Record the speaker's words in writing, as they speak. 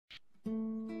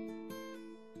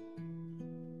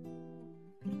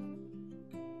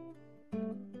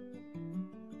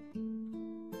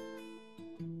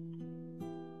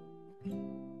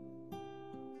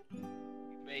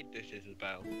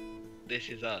Isabel. This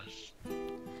is us.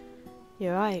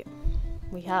 You're right.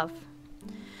 We have.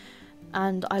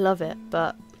 And I love it,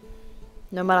 but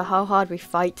no matter how hard we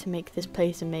fight to make this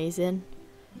place amazing,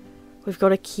 we've got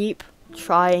to keep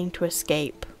trying to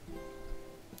escape.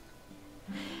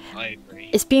 I agree.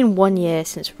 It's been 1 year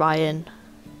since Ryan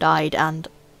died, and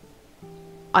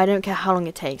I don't care how long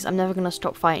it takes. I'm never going to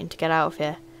stop fighting to get out of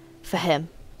here. For him.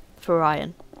 For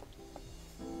Ryan.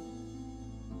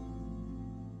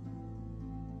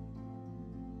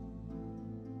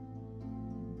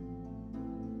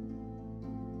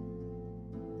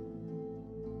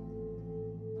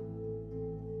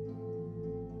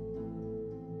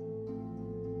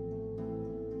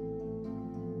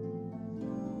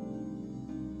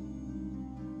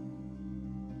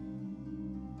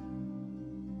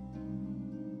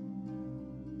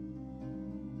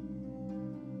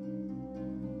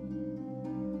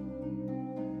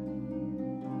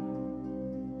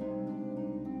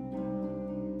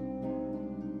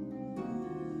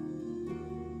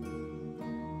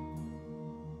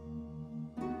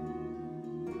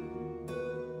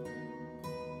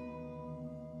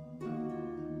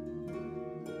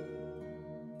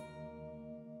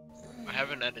 I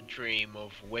haven't had a dream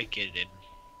of Wicked in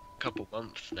a couple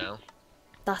months now.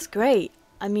 That's great.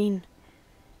 I mean,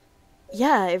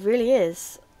 yeah, it really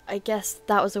is. I guess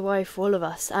that was a worry for all of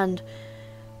us. And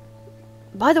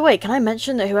by the way, can I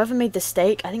mention that whoever made the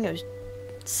steak, I think it was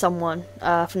someone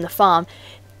from the farm,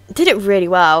 did it really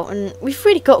well. And we've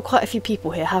really got quite a few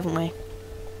people here, haven't we?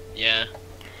 Yeah,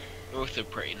 also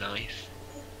pretty nice.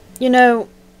 You know,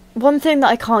 one thing that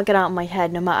I can't get out of my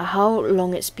head, no matter how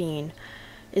long it's been,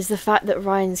 is the fact that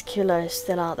Ryan's killer is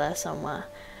still out there somewhere.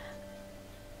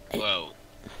 Well,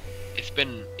 it's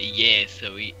been a year,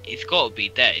 so he's got to be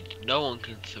dead. No one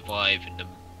can survive in the,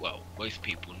 well, most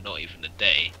people not even a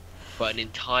day, but an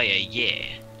entire year.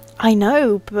 I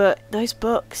know, but those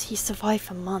books, he survived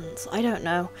for months. I don't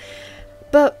know.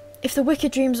 But if the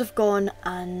wicked dreams have gone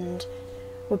and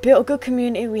we built a good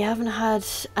community, we haven't had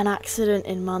an accident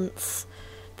in months,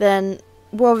 then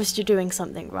we're obviously doing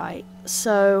something right.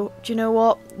 So, do you know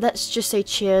what? Let's just say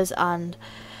cheers and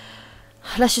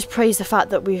let's just praise the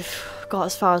fact that we've got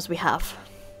as far as we have.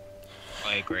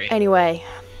 I agree. Anyway,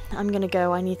 I'm gonna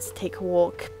go. I need to take a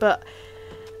walk. But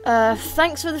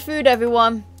thanks for the food,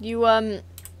 everyone. You it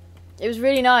was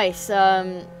really nice.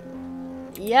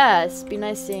 Yeah, it's been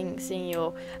nice seeing you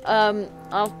all.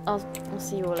 I'll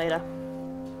see you all later.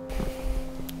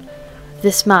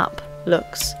 This map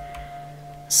looks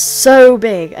so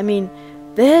big. I mean,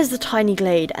 there's the tiny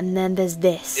glade, and then there's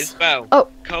this. Isabel. Oh,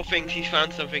 Carl thinks he's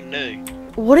found something new.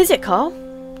 what is it, Carl?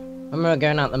 I remember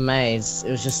going out the maze.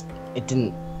 It was just,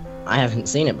 I haven't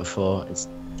seen it before. It's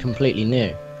completely new.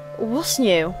 What's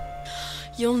new?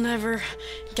 You'll never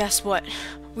guess what.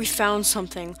 We found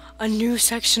something. A new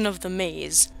section of the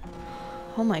maze.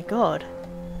 Oh my god.